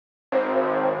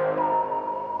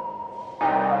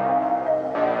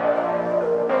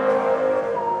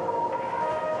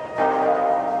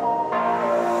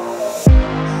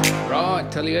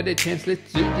until you get a chance,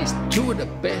 let's do this. Two of the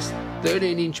best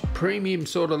 13-inch premium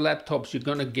sort of laptops you're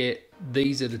gonna get.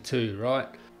 These are the two, right?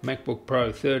 MacBook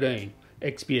Pro 13,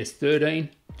 XPS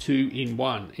 13,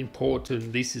 2-in-1.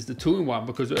 Important, this is the 2-in-1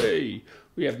 because, hey,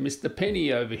 we have Mr.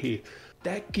 Penny over here.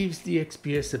 That gives the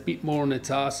XPS a bit more in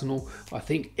its arsenal. I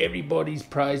think everybody's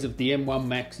praise of the M1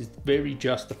 Max is very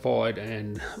justified,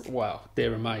 and wow,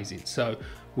 they're amazing. So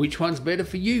which one's better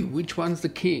for you? Which one's the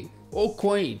king or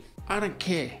queen? I don't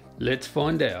care. Let's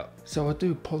find out. So I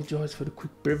do apologize for the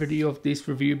quick brevity of this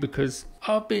review because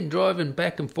I've been driving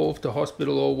back and forth to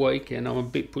hospital all week and I'm a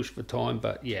bit pushed for time,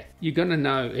 but yeah, you're gonna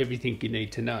know everything you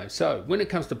need to know. So when it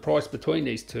comes to price between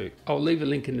these two, I'll leave a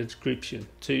link in the description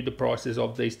to the prices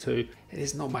of these two.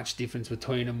 There's not much difference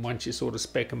between them once you sort of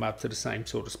spec them up to the same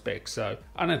sort of specs. So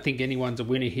I don't think anyone's a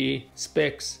winner here.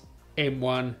 Specs,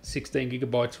 M1,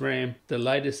 16GB RAM, the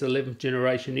latest 11th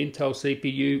generation Intel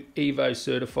CPU, Evo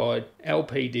certified,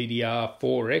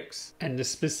 LPDDR4X, and the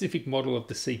specific model of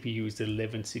the CPU is the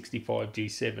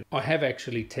 1165G7. I have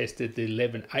actually tested the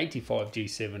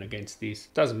 1185G7 against this.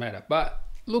 Doesn't matter, but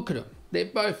look at them. They're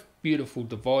both beautiful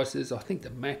devices. I think the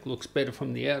Mac looks better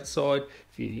from the outside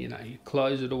if you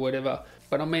close it or whatever.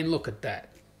 But I mean, look at that.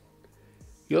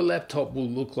 Your laptop will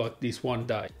look like this one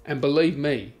day. And believe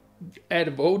me, out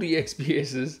of all the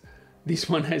XPSs, this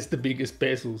one has the biggest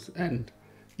bezels. And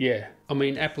yeah, I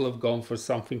mean, Apple have gone for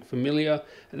something familiar,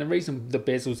 and the reason the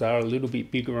bezels are a little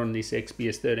bit bigger on this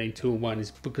XPS 13 2-in-1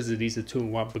 is because it is a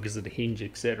 2-in-1 because of the hinge,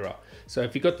 etc. So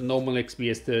if you got the normal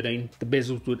XPS 13, the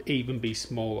bezels would even be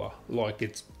smaller, like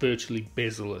it's virtually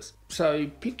bezel-less. So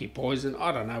pick your poison.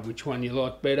 I don't know which one you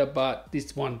like better, but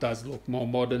this one does look more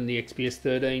modern, the XPS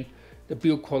 13. The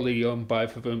build quality on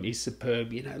both of them is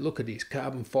superb. You know, look at this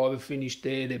carbon fiber finish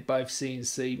there. They're both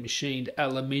CNC machined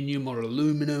aluminium or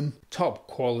aluminum. Top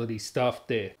quality stuff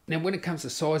there. Now, when it comes to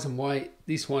size and weight,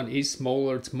 this one is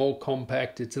smaller. It's more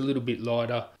compact. It's a little bit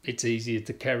lighter. It's easier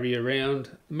to carry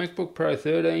around. The MacBook Pro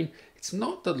 13, it's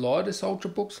not the lightest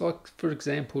ultrabooks. Like, for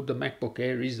example, the MacBook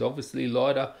Air is obviously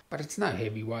lighter, but it's no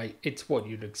heavyweight. It's what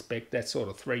you'd expect, that sort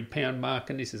of 3-pound mark,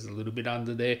 and this is a little bit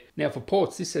under there. Now for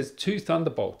ports, this has 2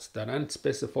 Thunderbolts. They don't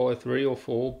specify 3 or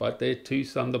 4, but they're 2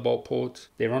 Thunderbolt ports.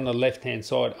 They're on the left-hand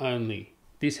side only.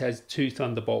 This has 2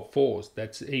 Thunderbolt 4s.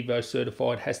 That's Evo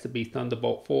certified, has to be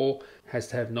Thunderbolt 4, has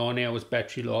to have 9 hours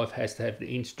battery life, has to have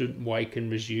the instant wake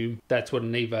and resume. That's what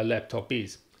an Evo laptop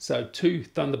is. So 2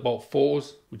 Thunderbolt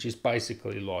 4s, which is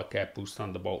basically like Apple's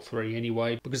Thunderbolt 3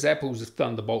 anyway, because Apple's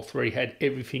Thunderbolt 3 had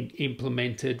everything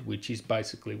implemented, which is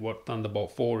basically what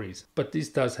Thunderbolt 4 is. But this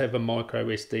does have a micro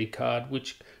SD card,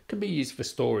 which can be used for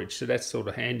storage, so that's sort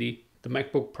of handy. The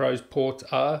MacBook Pro's ports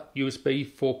are USB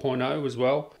 4.0 as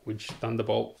well, which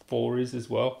Thunderbolt 4 is as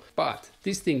well. But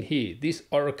this thing here, this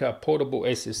Orica portable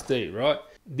SSD, right?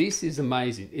 This is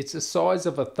amazing. It's the size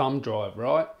of a thumb drive,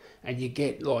 right? And you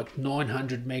get like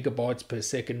 900 megabytes per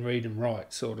second read and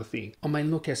write sort of thing. I mean,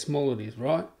 look how small it is,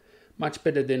 right? Much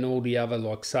better than all the other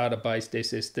like SATA based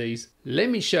SSDs.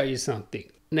 Let me show you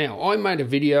something. Now, I made a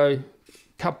video,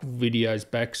 couple videos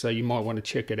back, so you might want to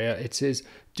check it out. It says,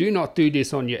 do not do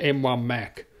this on your M1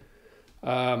 Mac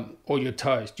or your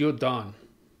toast, you're done.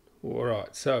 All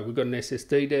right, so we've got an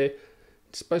SSD there.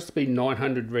 It's supposed to be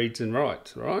 900 reads and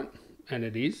writes, right? And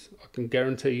it is, I can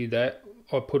guarantee you that.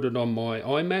 I put it on my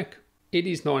iMac, it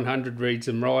is 900 reads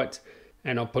and writes,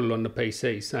 and I'll put it on the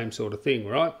PC, same sort of thing,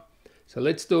 right? So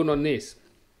let's do it on this.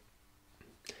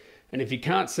 And if you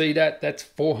can't see that, that's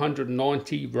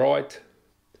 490 write,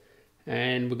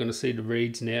 and we're going to see the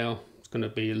reads now. It's going to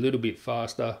be a little bit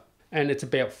faster, and it's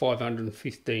about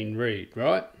 515 read,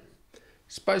 right?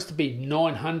 It's supposed to be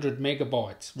 900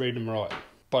 megabytes read and write.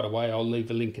 By the way, I'll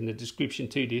leave a link in the description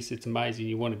to this. It's amazing.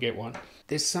 You want to get one.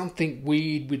 There's something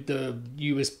weird with the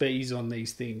USBs on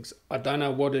these things. I don't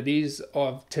know what it is.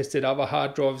 I've tested other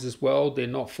hard drives as well. They're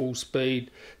not full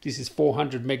speed. This is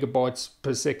 400 megabytes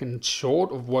per second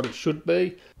short of what it should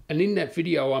be. And in that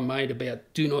video I made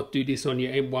about do not do this on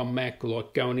your M1 Mac,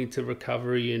 like going into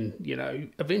recovery, and you know,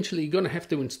 eventually you're going to have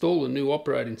to install a new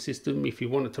operating system if you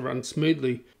want it to run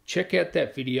smoothly. Check out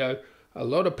that video. A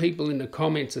lot of people in the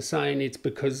comments are saying it's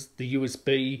because the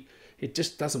USB, it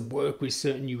just doesn't work with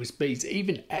certain USBs.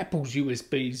 Even Apple's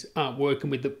USBs aren't working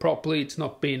with it properly. It's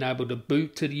not being able to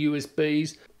boot to the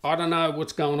USBs. I don't know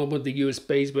what's going on with the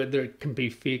USBs, whether it can be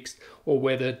fixed or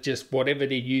whether just whatever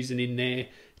they're using in there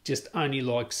just only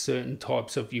likes certain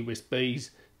types of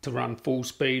USBs to run full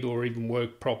speed or even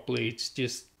work properly. It's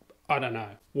just, I don't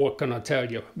know. What can I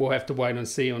tell you? We'll have to wait and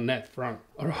see on that front.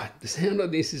 All right, the sound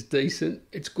of this is decent.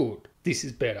 It's good. This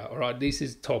is better, all right? This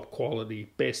is top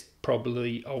quality, best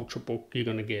probably Ultrabook you're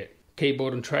gonna get.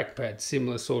 Keyboard and trackpad,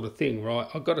 similar sort of thing, right?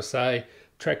 I've got to say,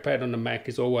 trackpad on the Mac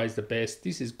is always the best.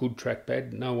 This is good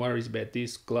trackpad, no worries about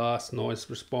this. Glass, nice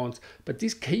response. But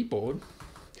this keyboard,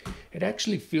 it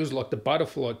actually feels like the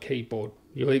butterfly keyboard.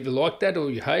 You either like that or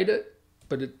you hate it,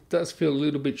 but it does feel a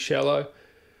little bit shallow.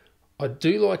 I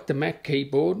do like the Mac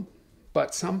keyboard,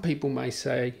 but some people may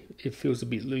say it feels a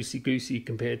bit loosey-goosey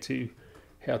compared to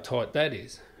how tight that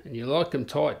is. And you like them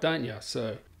tight, don't you?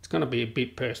 So it's going to be a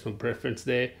bit personal preference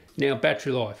there. Now,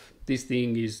 battery life. This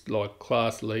thing is like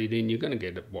class leading. You're going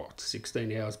to get, what,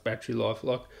 16 hours battery life.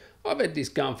 Like, I've had this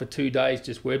going for 2 days,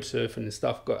 just web surfing and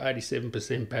stuff, got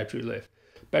 87% battery left.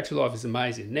 Battery life is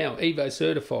amazing. Now, Evo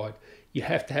certified, you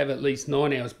have to have at least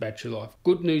 9 hours battery life.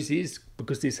 Good news is,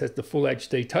 because this has the full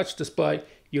HD touch display,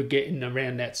 you're getting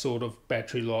around that sort of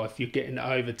battery life. You're getting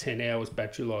over 10 hours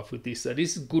battery life with this. So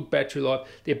this is good battery life.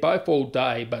 They're both all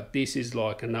day, but this is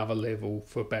like another level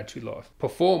for battery life.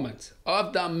 Performance.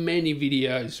 I've done many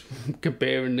videos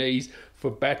comparing these for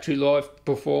battery life,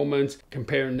 performance,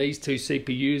 comparing these two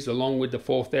CPUs along with the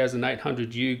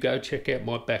 4800U. Go check out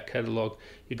my back catalogue.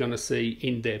 You're going to see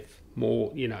in depth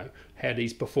more, you know, how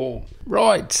these perform.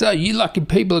 Right, so you lucky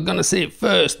people are going to see it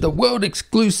first. The world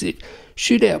exclusive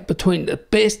shootout between the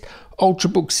best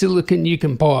Ultrabook silicon you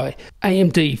can buy.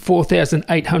 AMD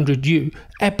 4800U,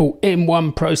 Apple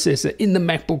M1 processor in the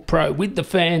MacBook Pro with the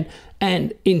fan,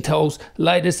 and Intel's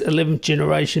latest 11th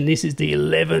generation. This is the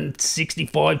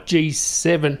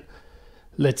 1165G7.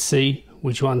 Let's see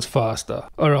which one's faster.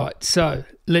 Alright, so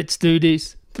let's do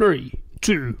this. 3,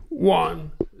 2,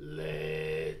 1,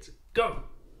 let's go.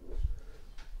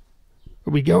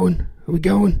 Are we going? Are we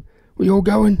going? We all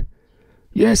going?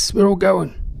 Yes, we're all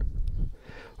going.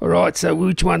 Alright, so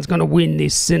which one's going to win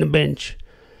this Cinebench?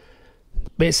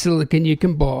 Best silicon you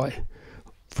can buy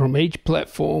from each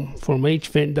platform, from each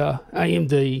vendor,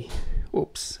 AMD,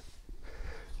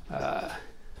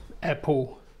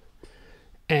 Apple,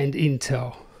 and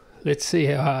Intel. Let's see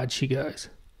how hard she goes.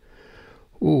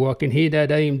 Oh, I can hear that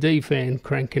AMD fan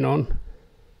cranking on.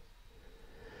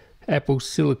 Apple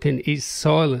silicon is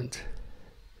silent.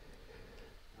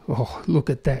 Oh, look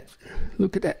at that.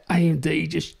 Look at that AMD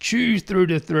just chews through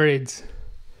the threads.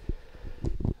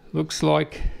 Looks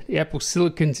like the Apple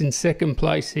Silicon's in second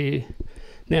place here.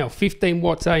 Now, 15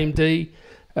 watts AMD.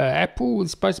 Apple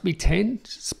is supposed to be 10.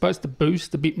 It's supposed to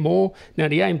boost a bit more. Now,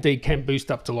 the AMD can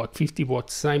boost up to like 50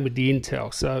 watts. Same with the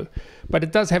Intel. So, but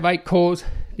it does have 8 cores.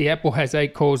 The Apple has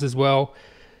 8 cores as well.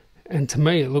 And to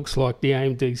me, it looks like the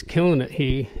AMD's killing it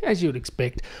here, as you would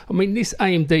expect. I mean, this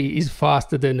AMD is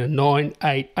faster than a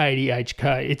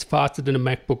 9880HK. It's faster than a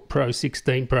MacBook Pro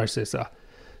 16 processor.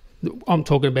 I'm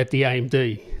talking about the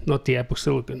AMD, not the Apple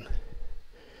Silicon.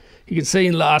 You can see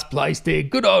in last place there,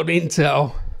 good old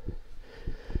Intel.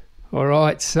 All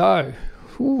right, so,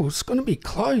 it's going to be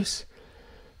close.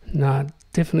 No,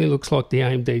 definitely looks like the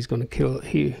AMD's going to kill it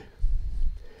here.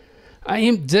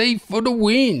 AMD for the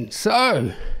win.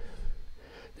 So,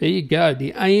 there you go.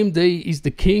 The AMD is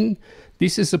the king.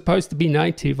 This is supposed to be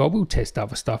native. I will test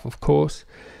other stuff, of course.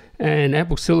 And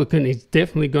Apple Silicon is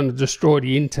definitely going to destroy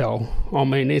the Intel. I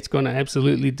mean, it's going to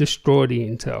absolutely destroy the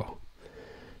Intel.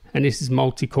 And this is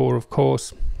multi-core, of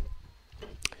course.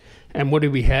 And what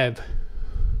do we have?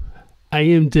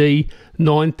 AMD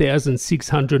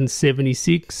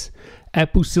 9676.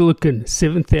 Apple Silicon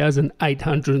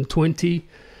 7820.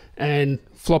 And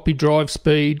floppy drive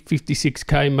speed,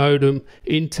 56K modem,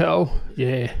 Intel,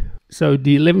 yeah. So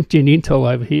the 11th gen Intel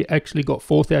over here actually got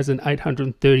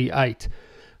 4838.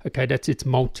 Okay, that's its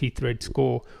multi-thread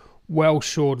score. Well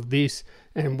short of this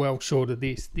and well short of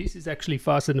this. This is actually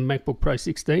faster than MacBook Pro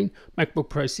 16. MacBook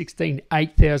Pro 16,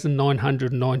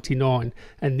 8999.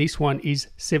 And this one is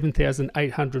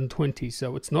 7820.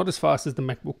 So it's not as fast as the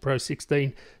MacBook Pro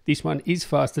 16. This one is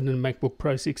faster than the MacBook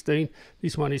Pro 16.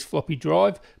 This one is floppy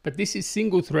drive, but this is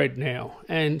single thread now.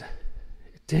 And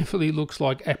it definitely looks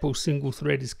like Apple single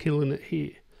thread is killing it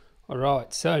here.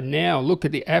 Alright, so now look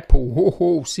at the Apple.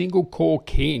 Whoa, single core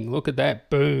king. Look at that.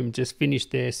 Boom, just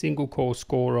finished there. Single core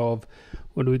score of,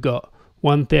 what do we got?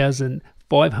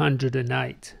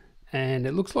 1508. And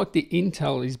it looks like the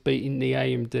Intel is beating the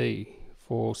AMD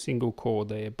for single core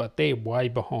there, but they're way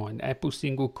behind. Apple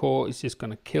single core is just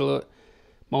going to kill it.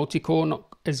 Multi-core, not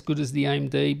as good as the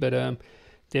AMD, but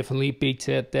definitely beats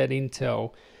out that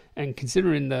Intel. And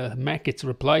considering the Mac it's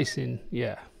replacing,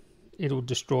 yeah, it'll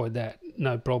destroy that.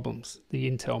 No problems.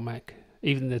 The Intel Mac,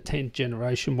 even the 10th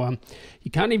generation one. You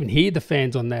can't even hear the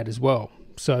fans on that as well.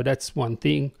 So that's one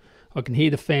thing. I can hear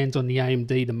the fans on the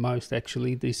AMD the most,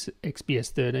 actually, this XPS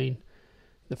 13.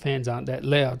 The fans aren't that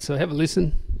loud. So have a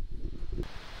listen.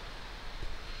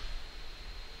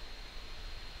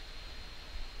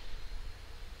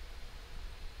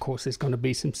 course there's going to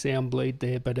be some sound bleed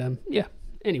there, but yeah,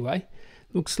 anyway,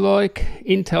 looks like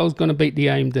Intel's going to beat the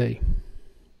AMD.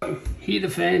 Hear the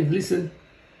fan, listen.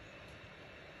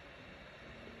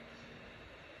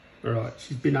 Alright,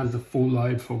 she's been under full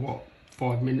load for what,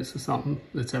 5 minutes or something.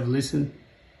 Let's have a listen.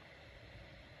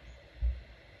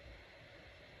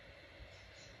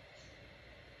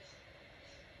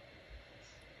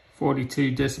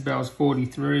 .42 decibels,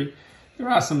 43. There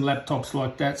are some laptops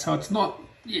like that, so it's not,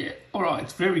 yeah, alright,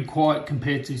 it's very quiet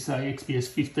compared to, say, XPS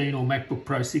 15 or MacBook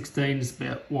Pro 16. It's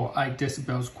about, what, 8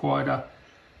 decibels quieter.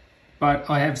 But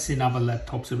I have seen other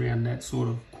laptops around that sort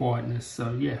of quietness,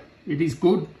 so yeah, it is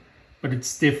good. But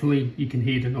it's definitely, you can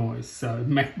hear the noise. So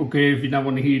MacBook Air, if you don't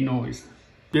want to hear noise.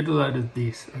 Get a load of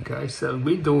this, okay? So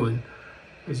we're doing,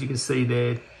 as you can see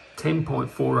there,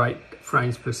 10.48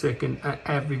 frames per second, an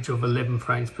average of 11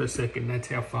 frames per second. That's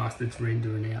how fast it's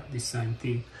rendering out this same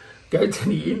thing. Go to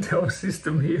the Intel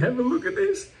system here, have a look at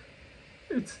this.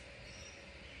 It's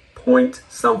point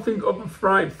something of a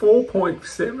frame,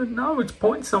 4.7, no, it's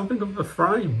point something of a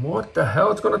frame. What the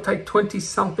hell? It's gonna take 20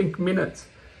 something minutes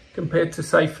compared to,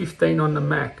 say, 15 on the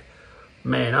Mac.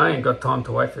 Man, I ain't got time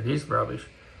to wait for this rubbish.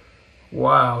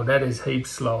 Wow, that is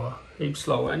heaps slower.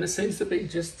 And it seems to be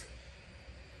just,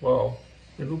 well,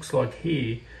 it looks like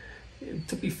here,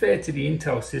 to be fair to the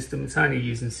Intel system, it's only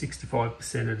using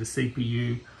 65% of the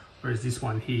CPU, whereas this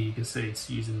one here, you can see it's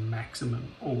using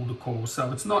maximum all the cores.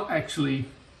 So it's not actually,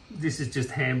 this is just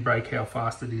handbrake how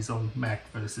fast it is on Mac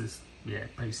versus, yeah,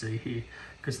 PC here,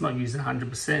 because it's not using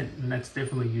 100%, and that's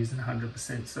definitely using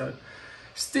 100%. So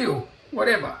still,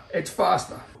 whatever, it's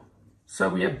faster. So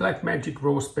we have Blackmagic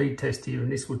Raw speed test here,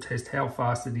 and this will test how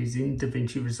fast it is in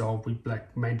DaVinci Resolve with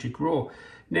Blackmagic Raw.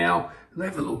 Now,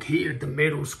 have a look here at the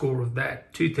metal score of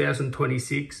that,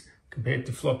 2026 compared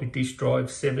to floppy disk drive,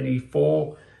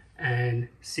 74 and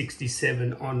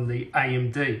 67 on the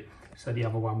AMD. So the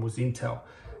other one was Intel.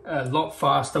 A lot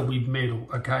faster with metal,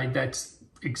 okay, that's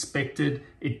expected.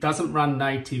 It doesn't run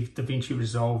native DaVinci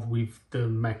Resolve with the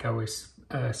Mac OS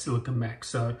Silicon Mac.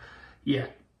 So yeah,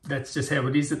 that's just how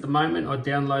it is at the moment. I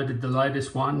downloaded the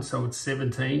latest one, so it's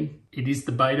 17. It is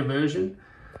the beta version.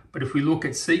 But if we look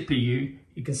at CPU,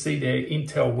 you can see there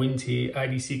Intel wins here,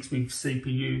 86 with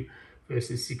CPU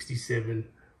versus 67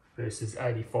 versus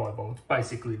 85. Well, it's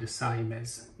basically the same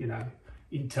as, you know,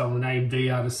 Intel and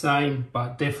AMD are the same,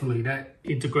 but definitely that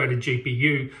integrated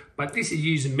GPU. But this is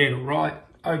using metal, right?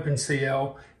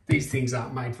 OpenCL. These things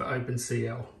aren't made for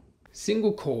OpenCL.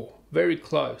 Single core, very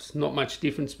close. Not much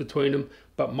difference between them,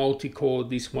 but multi-core,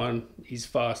 this one is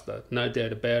faster, no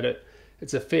doubt about it.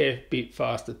 It's a fair bit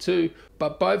faster too,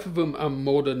 but both of them are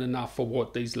more than enough for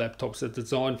what these laptops are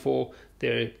designed for.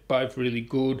 They're both really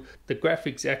good. The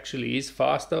graphics actually is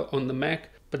faster on the Mac,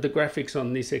 but the graphics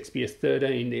on this XPS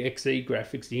 13, the XE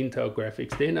graphics, the Intel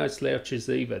graphics, they're no slouches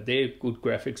either. They're good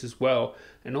graphics as well.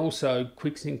 And also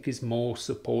QuickSync is more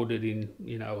supported in,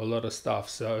 you know, a lot of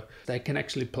stuff. So they can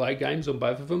actually play games on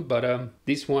both of them. But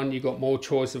this one, you got more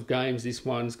choice of games. This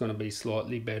one's going to be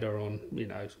slightly better on, you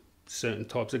know, certain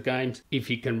types of games, if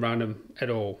you can run them at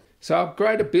all. So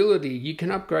upgradability, you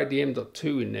can upgrade the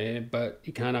M.2 in there, but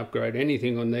you can't upgrade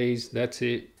anything on these. That's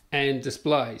it. And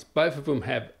displays, both of them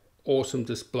have awesome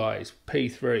displays.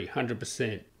 P3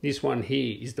 100%. This one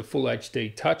here is the full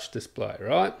HD touch display,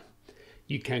 right?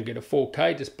 You can get a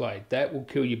 4K display. That will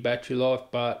kill your battery life,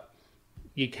 but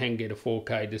you can get a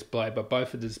 4K display. But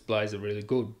both of the displays are really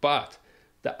good. But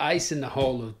the ace in the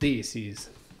hole of this is,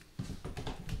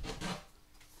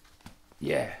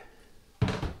 yeah,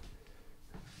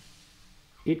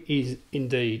 it is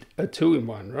indeed a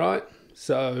 2-in-1, right?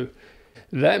 So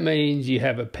that means you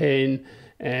have a pen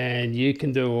and you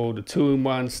can do all the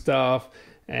 2-in-1 stuff,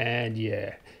 and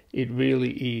yeah, it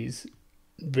really is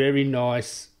very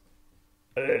nice.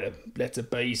 That's a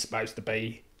B supposed to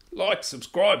be. Like,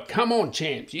 subscribe, come on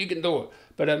champs, you can do it.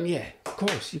 But yeah, of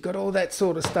course, you got all that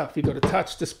sort of stuff. You got a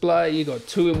touch display, you got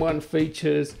 2-in-1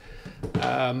 features.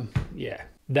 Yeah,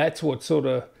 that's what sort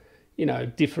of, you know,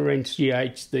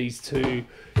 differentiates these two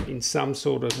in some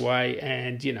sort of way.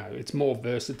 And, you know, it's more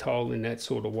versatile in that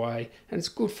sort of way. And it's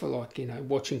good for, like, you know,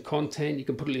 watching content. You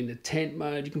can put it in the tent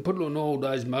mode. You can put it on all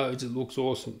those modes. It looks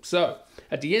awesome. So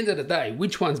at the end of the day,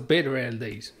 which one's better out of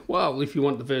these? Well, if you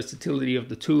want the versatility of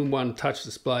the 2-in-1 touch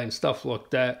display and stuff like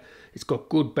that, it's got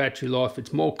good battery life.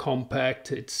 It's more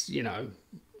compact. It's, you know,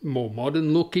 more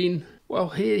modern looking. Well,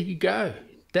 here you go.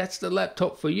 That's the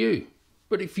laptop for you.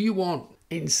 But if you want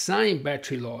insane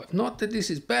battery life, not that this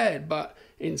is bad, but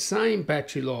insane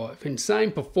battery life,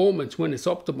 insane performance when it's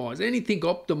optimized, anything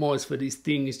optimized for this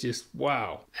thing is just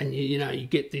wow. And you know, you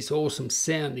get this awesome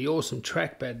sound, the awesome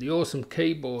trackpad, the awesome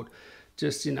keyboard,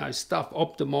 just, you know, stuff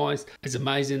optimized as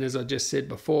amazing as I just said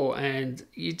before. And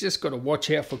you just got to watch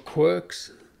out for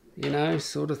quirks, you know,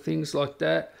 sort of things like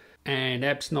that. And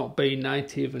apps not being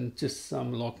native, and just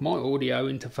some, like my audio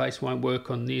interface won't work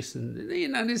on this, and you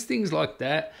know, there's things like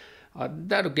that.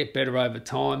 That'll get better over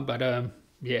time, but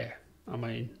yeah, I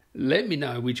mean, let me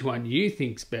know which one you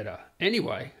think's better.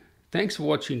 Anyway, thanks for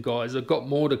watching, guys. I've got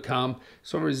more to come.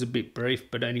 Sorry it's a bit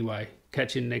brief, but anyway,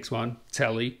 catch you in the next one.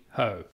 Tally ho.